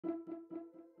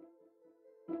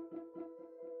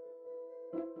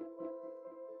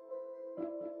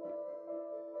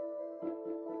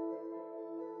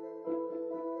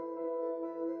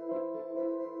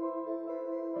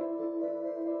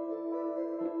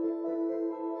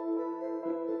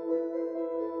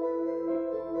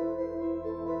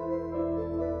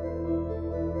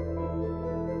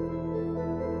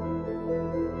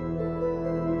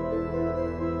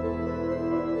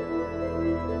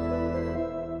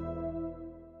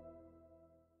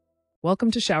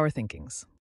Welcome to ShowerThinkings.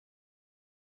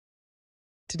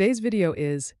 Today's video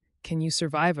is, can you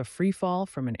survive a free fall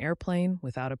from an airplane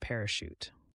without a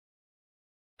parachute?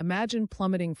 Imagine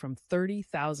plummeting from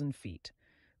 30,000 feet,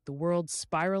 the world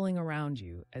spiraling around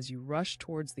you as you rush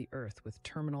towards the Earth with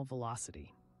terminal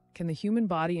velocity. Can the human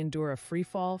body endure a free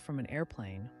fall from an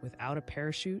airplane without a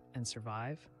parachute and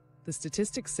survive? The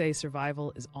statistics say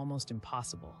survival is almost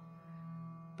impossible,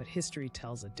 but history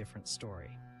tells a different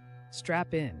story.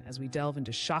 Strap in as we delve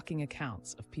into shocking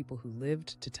accounts of people who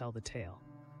lived to tell the tale.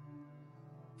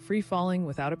 Free falling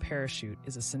without a parachute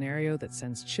is a scenario that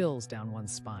sends chills down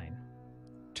one's spine.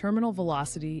 Terminal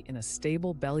velocity in a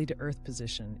stable belly-to-earth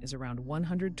position is around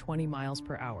 120 miles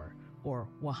per hour, or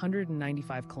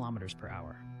 195 kilometers per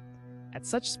hour. At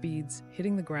such speeds,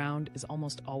 hitting the ground is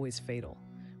almost always fatal,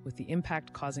 with the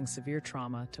impact causing severe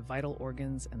trauma to vital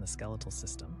organs and the skeletal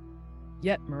system.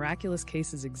 Yet, miraculous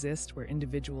cases exist where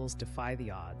individuals defy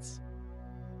the odds.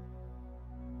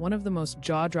 One of the most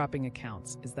jaw-dropping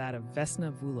accounts is that of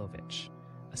Vesna Vulovic,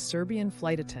 a Serbian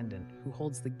flight attendant who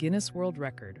holds the Guinness World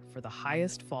Record for the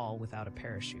highest fall without a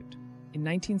parachute. In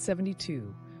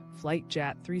 1972, Flight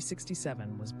JAT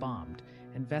 367 was bombed,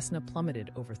 and Vesna plummeted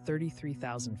over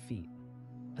 33,000 feet.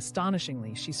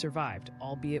 Astonishingly, she survived,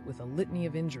 albeit with a litany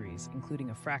of injuries, including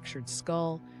a fractured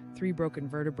skull, 3 broken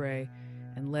vertebrae,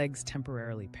 and legs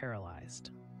temporarily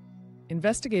paralyzed.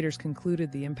 Investigators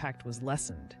concluded the impact was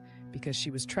lessened because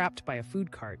she was trapped by a food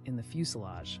cart in the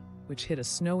fuselage, which hit a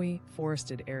snowy,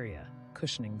 forested area,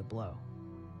 cushioning the blow.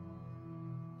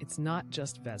 It's not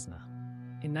just Vesna.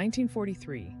 In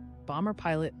 1943, bomber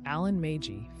pilot Alan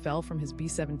Magee fell from his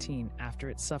B-17 after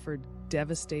it suffered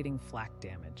devastating flak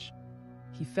damage.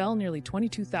 He fell nearly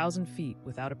 22,000 feet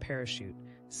without a parachute,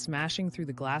 smashing through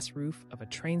the glass roof of a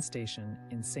train station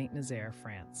in Saint-Nazaire,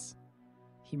 France.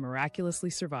 He miraculously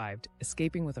survived,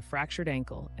 escaping with a fractured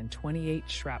ankle and 28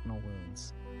 shrapnel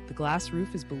wounds. The glass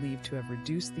roof is believed to have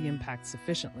reduced the impact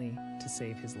sufficiently to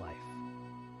save his life.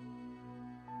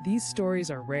 These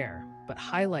stories are rare, but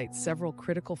highlight several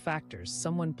critical factors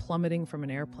someone plummeting from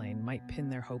an airplane might pin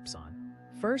their hopes on.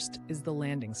 First is the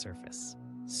landing surface.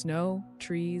 Snow,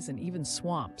 trees, and even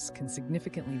swamps can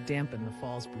significantly dampen the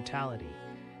fall's brutality,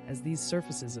 as these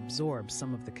surfaces absorb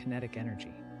some of the kinetic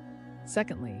energy.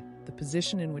 Secondly, the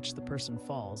position in which the person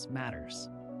falls matters.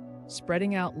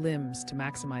 Spreading out limbs to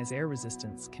maximize air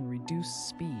resistance can reduce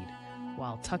speed,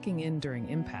 while tucking in during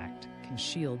impact can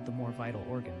shield the more vital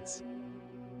organs.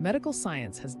 Medical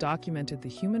science has documented the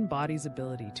human body's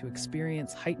ability to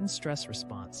experience heightened stress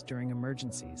response during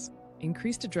emergencies.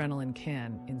 Increased adrenaline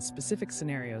can, in specific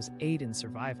scenarios, aid in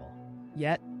survival.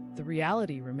 Yet, the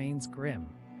reality remains grim,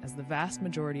 as the vast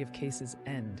majority of cases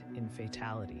end in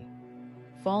fatality.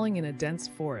 Falling in a dense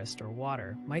forest or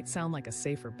water might sound like a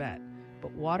safer bet,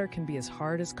 but water can be as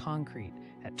hard as concrete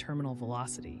at terminal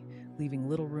velocity, leaving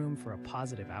little room for a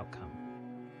positive outcome.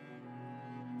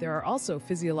 There are also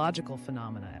physiological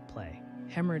phenomena at play.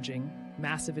 Hemorrhaging,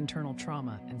 massive internal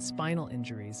trauma, and spinal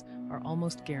injuries are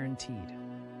almost guaranteed.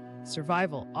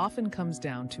 Survival often comes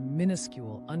down to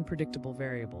minuscule, unpredictable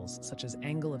variables such as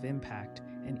angle of impact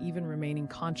and even remaining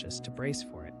conscious to brace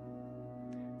for it.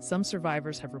 Some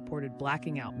survivors have reported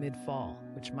blacking out mid-fall,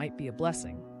 which might be a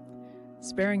blessing,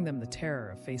 sparing them the terror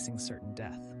of facing certain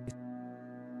death.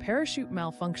 Parachute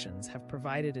malfunctions have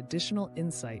provided additional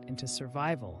insight into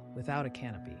survival without a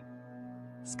canopy.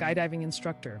 Skydiving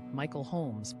instructor Michael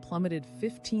Holmes plummeted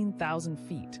 15,000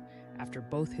 feet after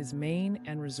both his main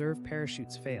and reserve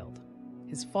parachutes failed.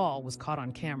 His fall was caught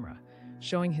on camera,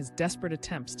 showing his desperate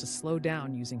attempts to slow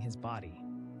down using his body.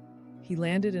 He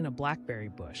landed in a blackberry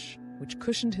bush, which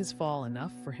cushioned his fall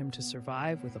enough for him to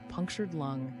survive with a punctured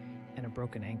lung and a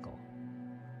broken ankle.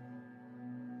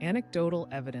 Anecdotal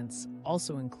evidence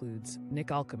also includes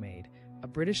Nick Alcomade, a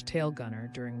British tail gunner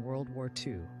during World War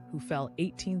II, who fell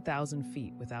 18,000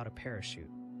 feet without a parachute.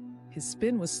 His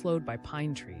spin was slowed by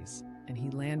pine trees, and he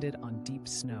landed on deep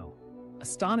snow.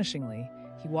 Astonishingly,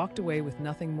 he walked away with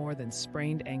nothing more than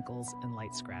sprained ankles and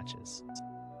light scratches.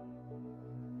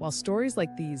 While stories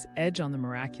like these edge on the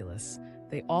miraculous,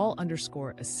 they all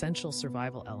underscore essential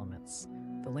survival elements: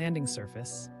 the landing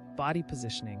surface, body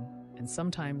positioning, and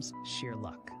sometimes sheer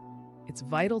luck. It's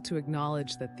vital to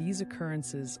acknowledge that these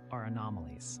occurrences are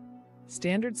anomalies.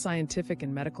 Standard scientific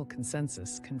and medical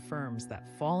consensus confirms that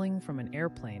falling from an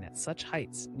airplane at such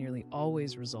heights nearly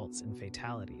always results in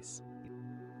fatalities.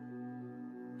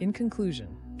 In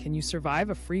conclusion, can you survive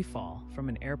a free fall from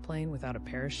an airplane without a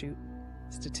parachute?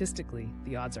 Statistically,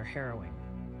 the odds are harrowing,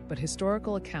 but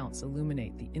historical accounts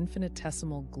illuminate the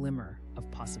infinitesimal glimmer of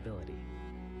possibility.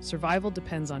 Survival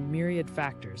depends on myriad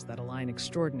factors that align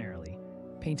extraordinarily,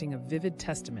 painting a vivid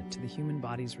testament to the human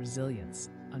body's resilience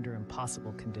under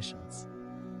impossible conditions.